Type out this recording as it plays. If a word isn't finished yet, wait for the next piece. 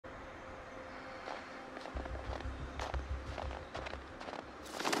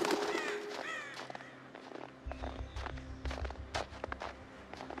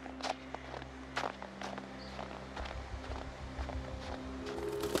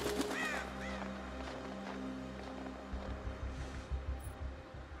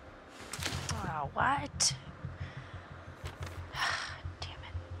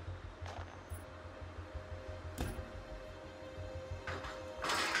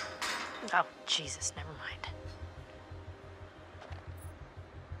Oh, Jesus, never mind.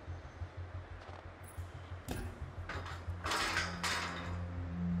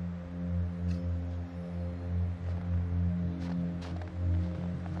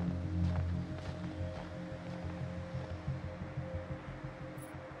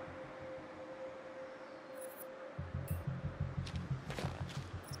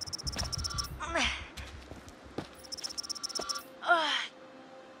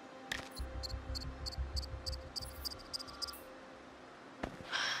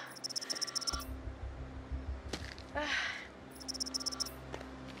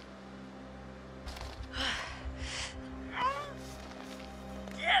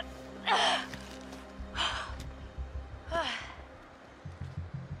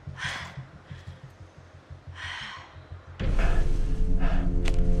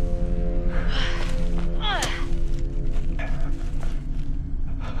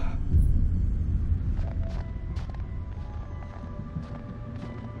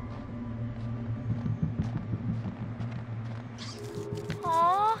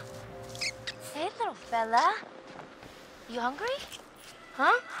 Aw. Hey, little fella. You hungry?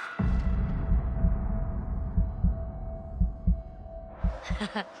 Huh?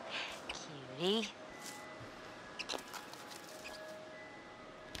 Cutie.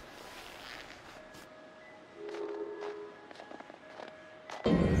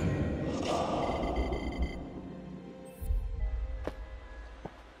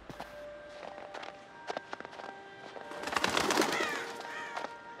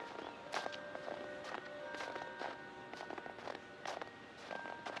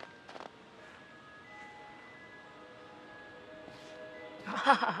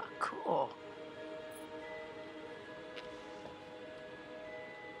 Cool.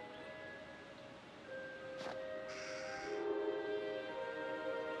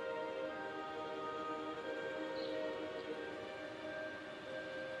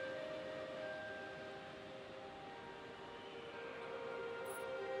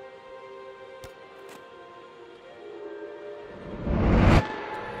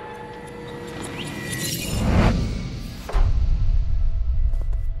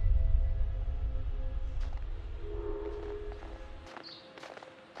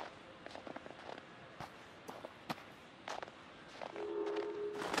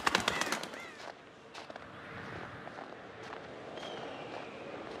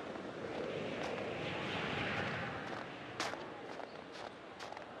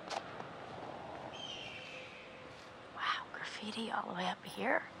 Graffiti all the way up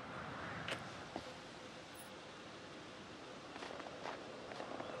here.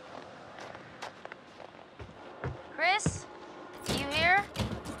 Chris, you here?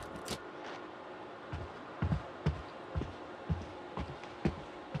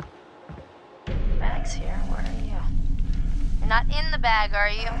 Bag's here. Where are you? You're not in the bag, are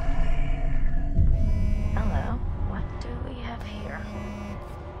you? Hello. What do we have here?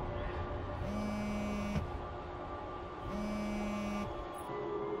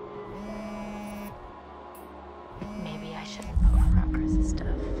 Maybe I shouldn't poke around Chris's stuff.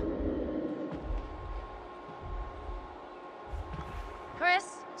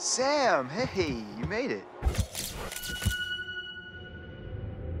 Chris? Sam, hey, you made it.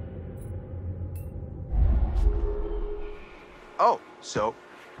 Oh, so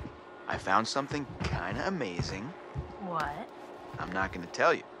I found something kind of amazing. What? I'm not gonna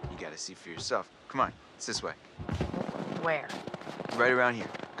tell you. You gotta see for yourself. Come on, it's this way. Where? Right around here.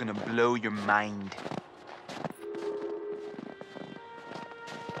 Gonna blow your mind.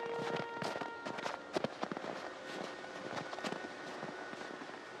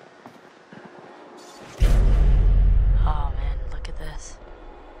 Oh man, look at this.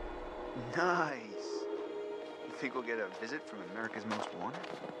 Nice. You think we'll get a visit from America's Most Wanted?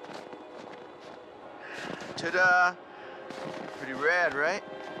 Ta-da! Pretty rad, right?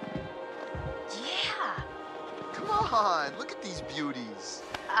 Yeah. Come on, look at these beauties.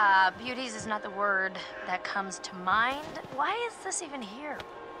 Beauties is not the word that comes to mind. Why is this even here?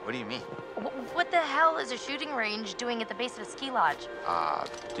 What do you mean? What the hell is a shooting range doing at the base of a ski lodge?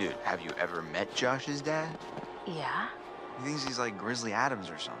 Dude, have you ever met Josh's dad? Yeah? He thinks he's like Grizzly Adams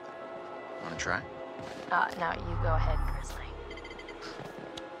or something. Wanna try? No, you go ahead, Grizzly.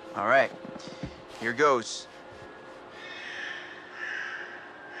 All right, here goes.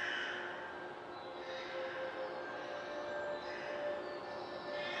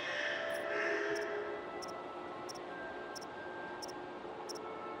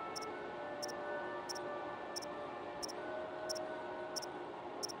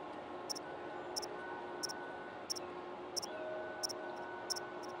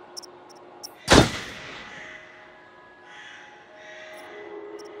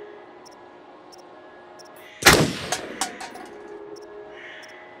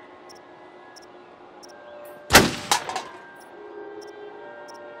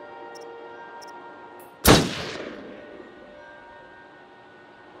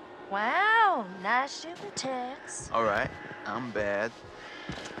 Oh, nice shooting tits. All right, I'm bad.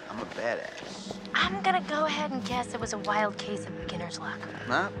 I'm a badass. I'm gonna go ahead and guess it was a wild case of beginner's luck.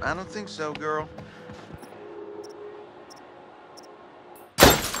 Nah, I don't think so, girl.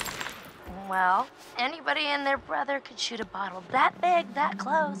 Well, anybody and their brother could shoot a bottle that big, that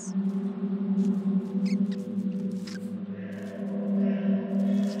close.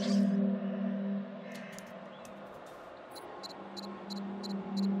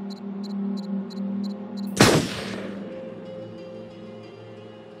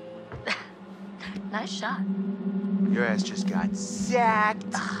 Nice shot. Your ass just got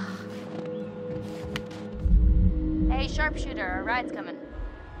sacked. Hey, sharpshooter, our ride's coming.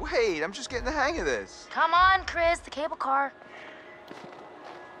 Wait, I'm just getting the hang of this. Come on, Chris, the cable car.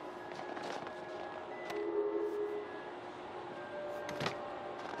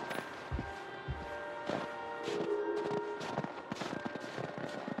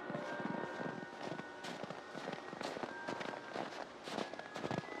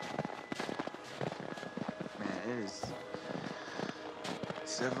 Man, it's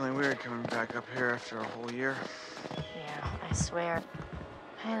definitely weird coming back up here after a whole year. Yeah, I swear.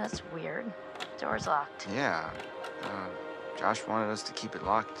 Hey, that's weird. Door's locked. Yeah, Josh wanted us to keep it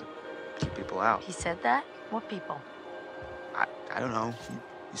locked to keep people out. He said that? What people? I don't know.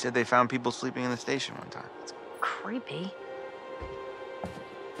 He said they found people sleeping in the station one time. It's creepy.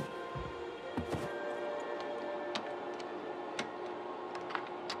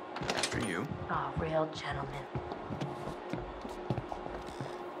 After you. Oh, real gentleman.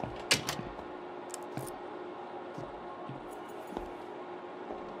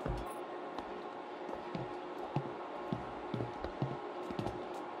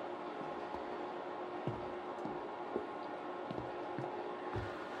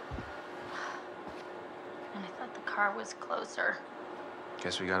 And I thought the car was closer.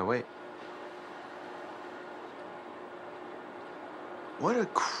 Guess we gotta wait. What a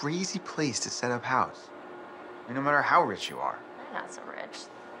crazy place to set up house. I mean, no matter how rich you are. They're not so rich.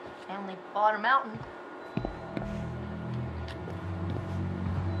 They only bought a mountain.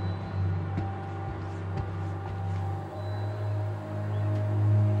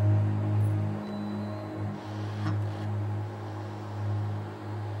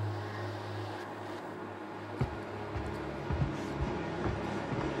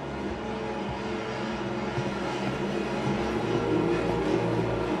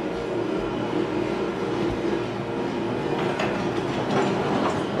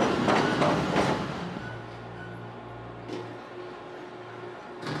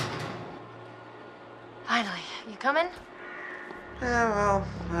 Finally, you coming? Yeah, well,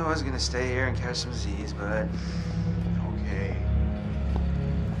 I was gonna stay here and catch some Z's, but okay.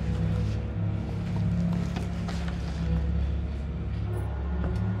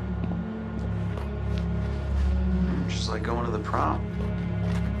 Just like going to the prom.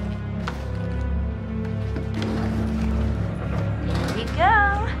 Here we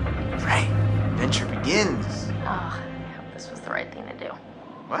go. Right, adventure begins. Oh, I hope this was the right thing to do.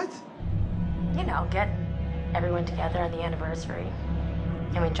 What? You know, get everyone together on the anniversary.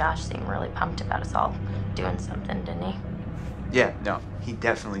 I mean, Josh seemed really pumped about us all doing something, didn't he? Yeah, no, he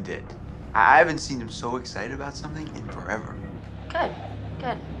definitely did. I haven't seen him so excited about something in forever. Good,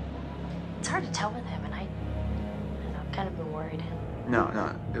 good. It's hard to tell with him, and I don't know, I've kind of been worried. No,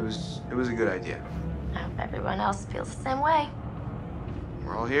 it was a good idea. I hope everyone else feels the same way.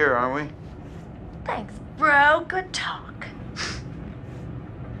 We're all here, aren't we? Thanks, bro. Good talk.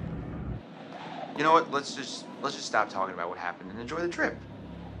 You know what? Let's just stop talking about what happened and enjoy the trip.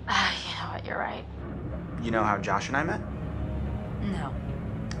 You know what? You're right. You know how Josh and I met? No.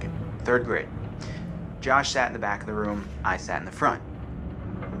 Okay, 3rd grade. Josh sat in the back of the room, I sat in the front.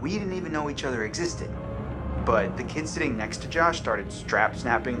 We didn't even know each other existed. But the kid sitting next to Josh started strap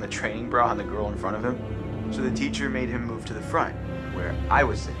snapping the training bra on the girl in front of him. So the teacher made him move to the front, where I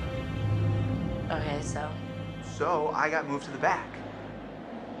was sitting. Okay, So I got moved to the back.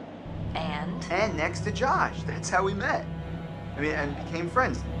 And next to Josh. That's how we met. I mean, and became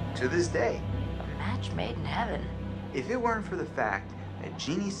friends to this day. A match made in heaven. If it weren't for the fact that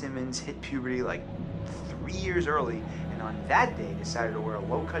Jeannie Simmons hit puberty like 3 years early, and on that day decided to wear a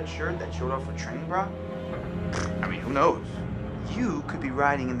low-cut shirt that showed off her training bra, I mean, who knows? You could be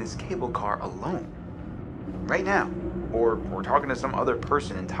riding in this cable car alone. Right now. Or talking to some other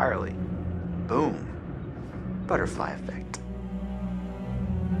person entirely. Boom. Butterfly effect.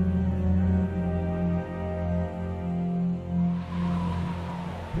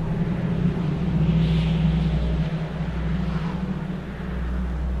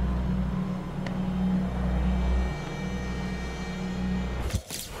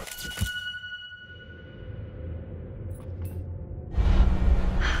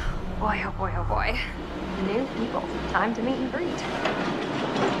 boy, oh boy, oh boy. New people. Time to meet and greet.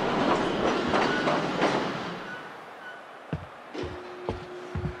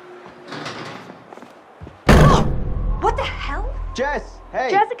 What the hell? Jess, hey.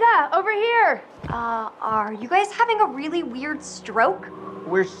 Jessica, over here. Are you guys having a really weird stroke?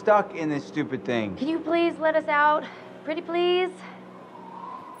 We're stuck in this stupid thing. Can you please let us out? Pretty please?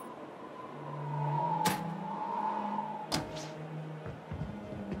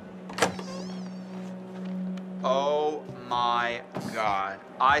 Oh my God.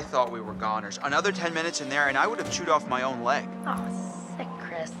 I thought we were goners. Another 10 minutes in there and I would have chewed off my own leg. Oh, sick,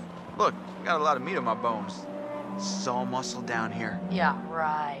 Chris. Look, got a lot of meat on my bones. This is all muscle down here. Yeah,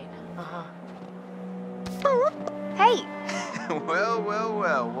 right. Uh-huh. Hey,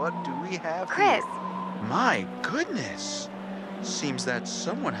 Well, what do we have Chris. here? My goodness. Seems that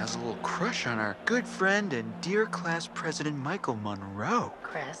someone has a little crush on our good friend and dear class president Michael Monroe.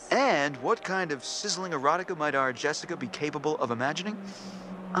 Chris. And what kind of sizzling erotica might our Jessica be capable of imagining?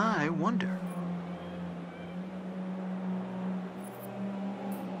 I wonder.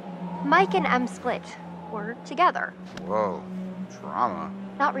 Mike and Em split. We're together. Whoa, drama.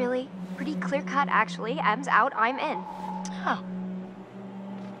 Not really. Pretty clear cut, actually. Em's out, I'm in. Oh.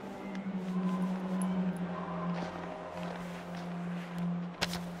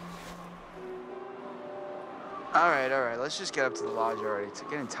 All right, let's just get up to the lodge already. It's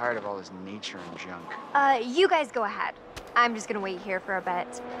getting tired of all this nature and junk. You guys go ahead. I'm just gonna wait here for a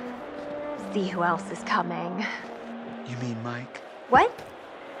bit. See who else is coming. You mean Mike? What?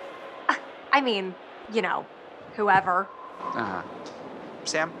 I mean, you know, whoever. Uh-huh.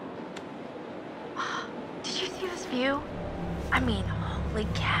 Sam? Did you see this view? I mean, holy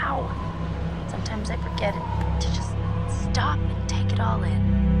cow. Sometimes I forget to just stop and take it all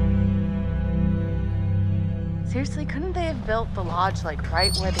in. Seriously, couldn't they have built the lodge like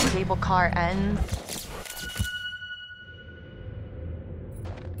right where the cable car ends?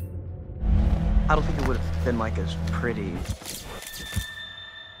 I don't think it would have been like as pretty.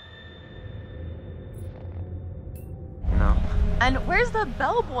 No. And where's the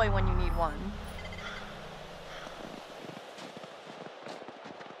bellboy when you need one?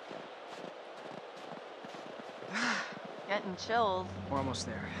 Getting chills. We're almost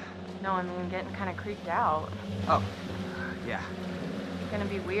there. No, I mean getting kind of creeped out. Oh, yeah. It's gonna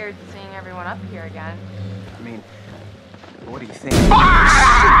be weird seeing everyone up here again. I mean, what do you think?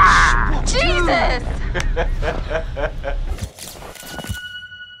 Jesus!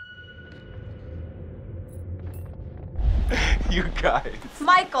 You guys,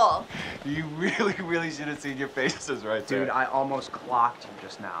 Michael! you really should have seen your faces right there. Dude, I almost clocked you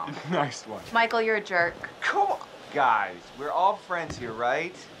just now. Nice one. Michael, you're a jerk. Come on. Guys, we're all friends here,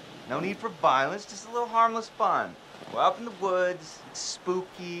 right? No need for violence, just a little harmless fun. We're up in the woods, it's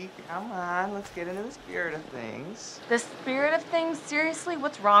spooky. Come on, let's get into the spirit of things. The spirit of things? Seriously,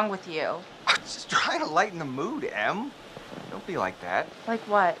 what's wrong with you? I'm just trying to lighten the mood, Em. Don't be like that. Like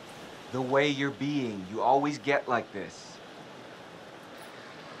what? The way you're being, you always get like this.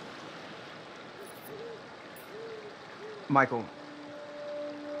 Michael,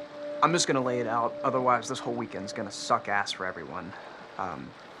 I'm just gonna lay it out. Otherwise, this whole weekend's gonna suck ass for everyone.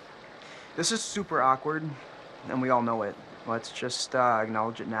 This is super awkward, and we all know it. Let's just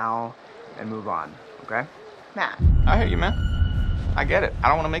acknowledge it now and move on, okay? Matt. I hear you, man. I get it. I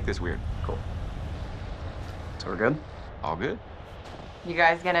don't want to make this weird. Cool. So we're good? All good? You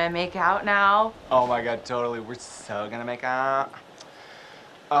guys gonna make out now? Oh my God, totally. We're so gonna make out.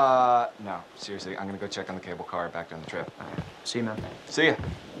 No, seriously, I'm gonna go check on the cable car back down the trip. All right. See you, man. See ya.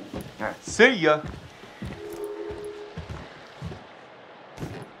 All right. See ya.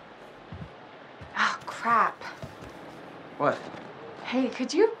 Oh, crap. What? Hey,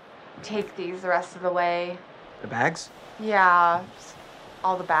 could you take these the rest of the way? The bags? Yeah, just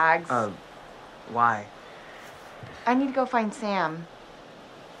all the bags. Why? I need to go find Sam.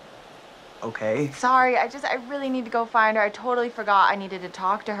 Okay. Sorry, I really need to go find her. I totally forgot I needed to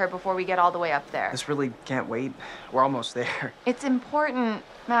talk to her before we get all the way up there. This really can't wait. We're almost there. It's important.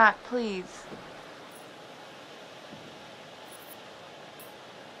 Matt, please.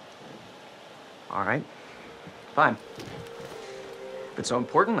 All right. Fine. If it's so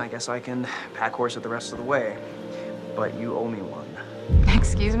important, I guess I can pack horse it the rest of the way. But you owe me one.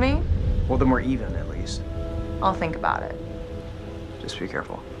 Excuse me? Well, then we're even, at least. I'll think about it. Just be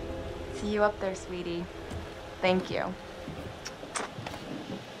careful. See you up there, sweetie. Thank you.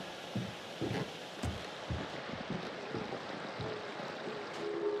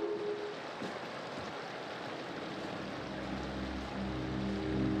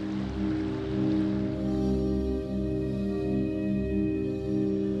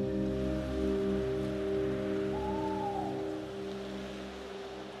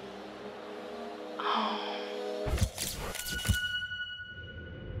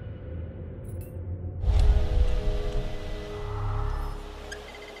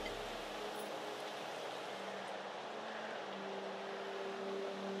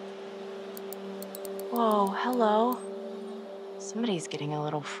 Whoa, hello. Somebody's getting a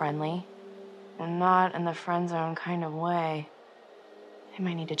little friendly. And not in the friend zone kind of way. They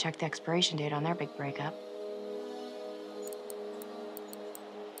might need to check the expiration date on their big breakup.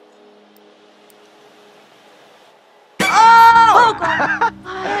 Oh!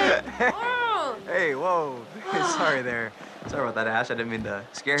 Oh, Hey, whoa. Sorry there. Sorry about that, Ash. I didn't mean to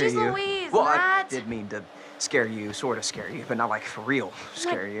scare Jeez you. Louise, well, I Matt. did mean to scare you, sort of scare you, but not like for real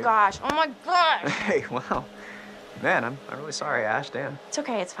scare you. Gosh, oh my gosh. Hey, wow. Man, I'm really sorry, Ash. Damn. It's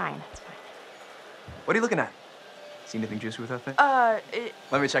okay, it's fine, it's fine. What are you looking at? See anything juicy with that thing? It,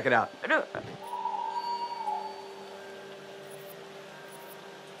 Let me check it out. no.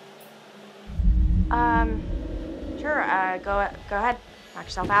 Sure, go ahead. Knock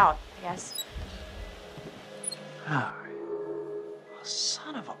yourself out, I guess. Oh,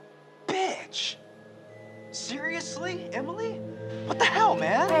 son of a bitch. Seriously, Emily? What the hell,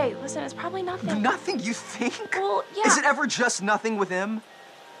 man? Hey, listen, it's probably nothing. Nothing, you think? Well, yeah. Is it ever just nothing with him?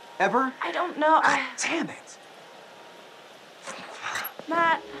 Ever? I don't know. God damn it.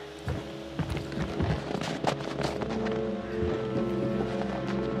 Matt.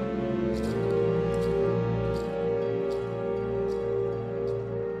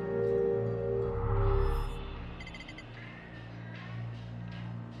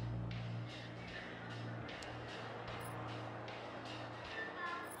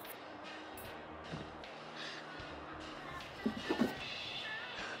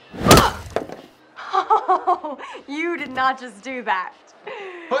 Oh, you did not just do that.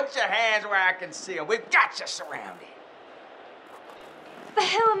 Put your hands where I can see them. We've got you surrounded. But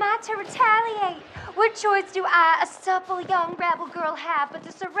who am I to retaliate? What choice do I, a supple young rebel girl, have but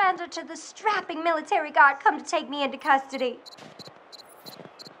to surrender to the strapping military guard come to take me into custody?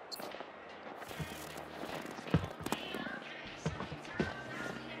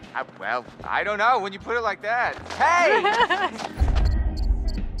 Well, I don't know when you put it like that. Hey!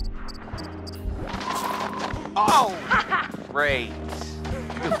 Oh! Great.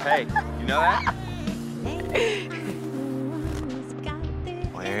 Good pay. You know that?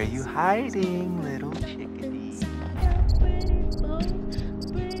 Where are you hiding, little chickadee?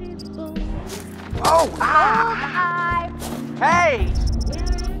 Oh! Ah! Hey!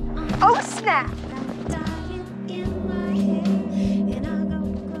 Oh, snap!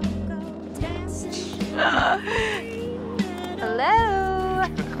 Hello?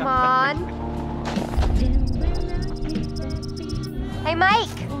 Come on. Hey,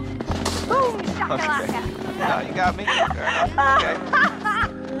 Mike! Boom, shakalaka! No, you got me. Fair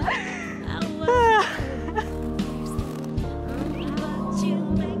enough.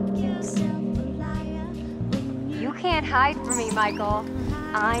 You can't hide from me, Michael.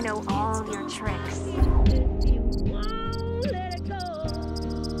 I know all your tricks.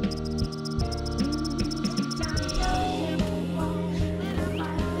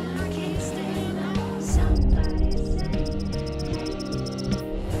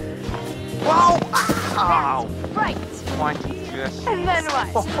 Whoa! Ow! Right. Why don't you just... And then what?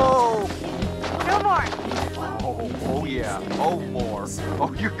 Oh, No more. oh yeah. Oh, more.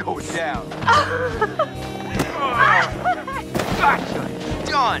 Oh, you're going down. Gotcha.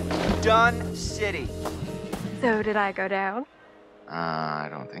 Done. Done city. So did I go down? I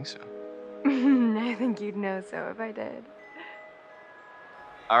don't think so. I think you'd know so if I did.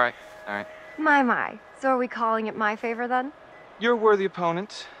 All right. All right. My. So are we calling it my favor then? You're a worthy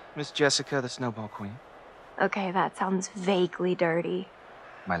opponent, Miss Jessica, the Snowball Queen. Okay, that sounds vaguely dirty.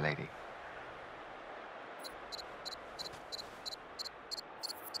 My lady.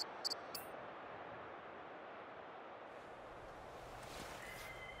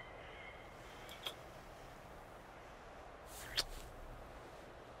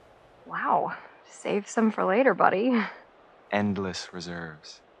 Wow. Save some for later, buddy. Endless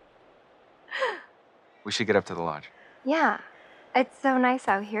reserves. We should get up to the lodge. Yeah. It's so nice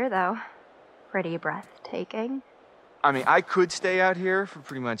out here, though. Pretty breathtaking. I mean, I could stay out here for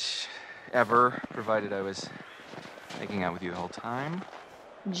pretty much ever, provided I was making out with you the whole time.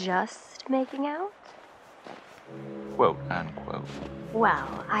 Just making out? Quote, unquote.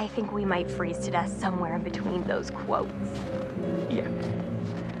 Well, I think we might freeze to death somewhere in between those quotes. Yeah.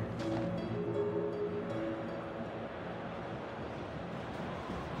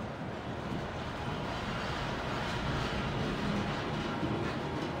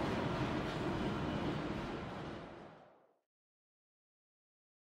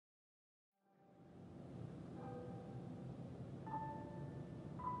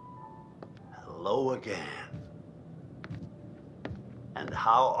 Hello again. And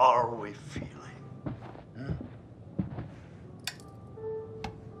how are we feeling?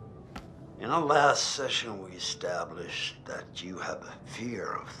 In our last session, we established that you have a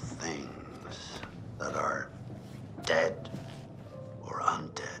fear of things that are dead or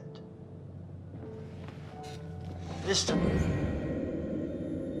undead. This time,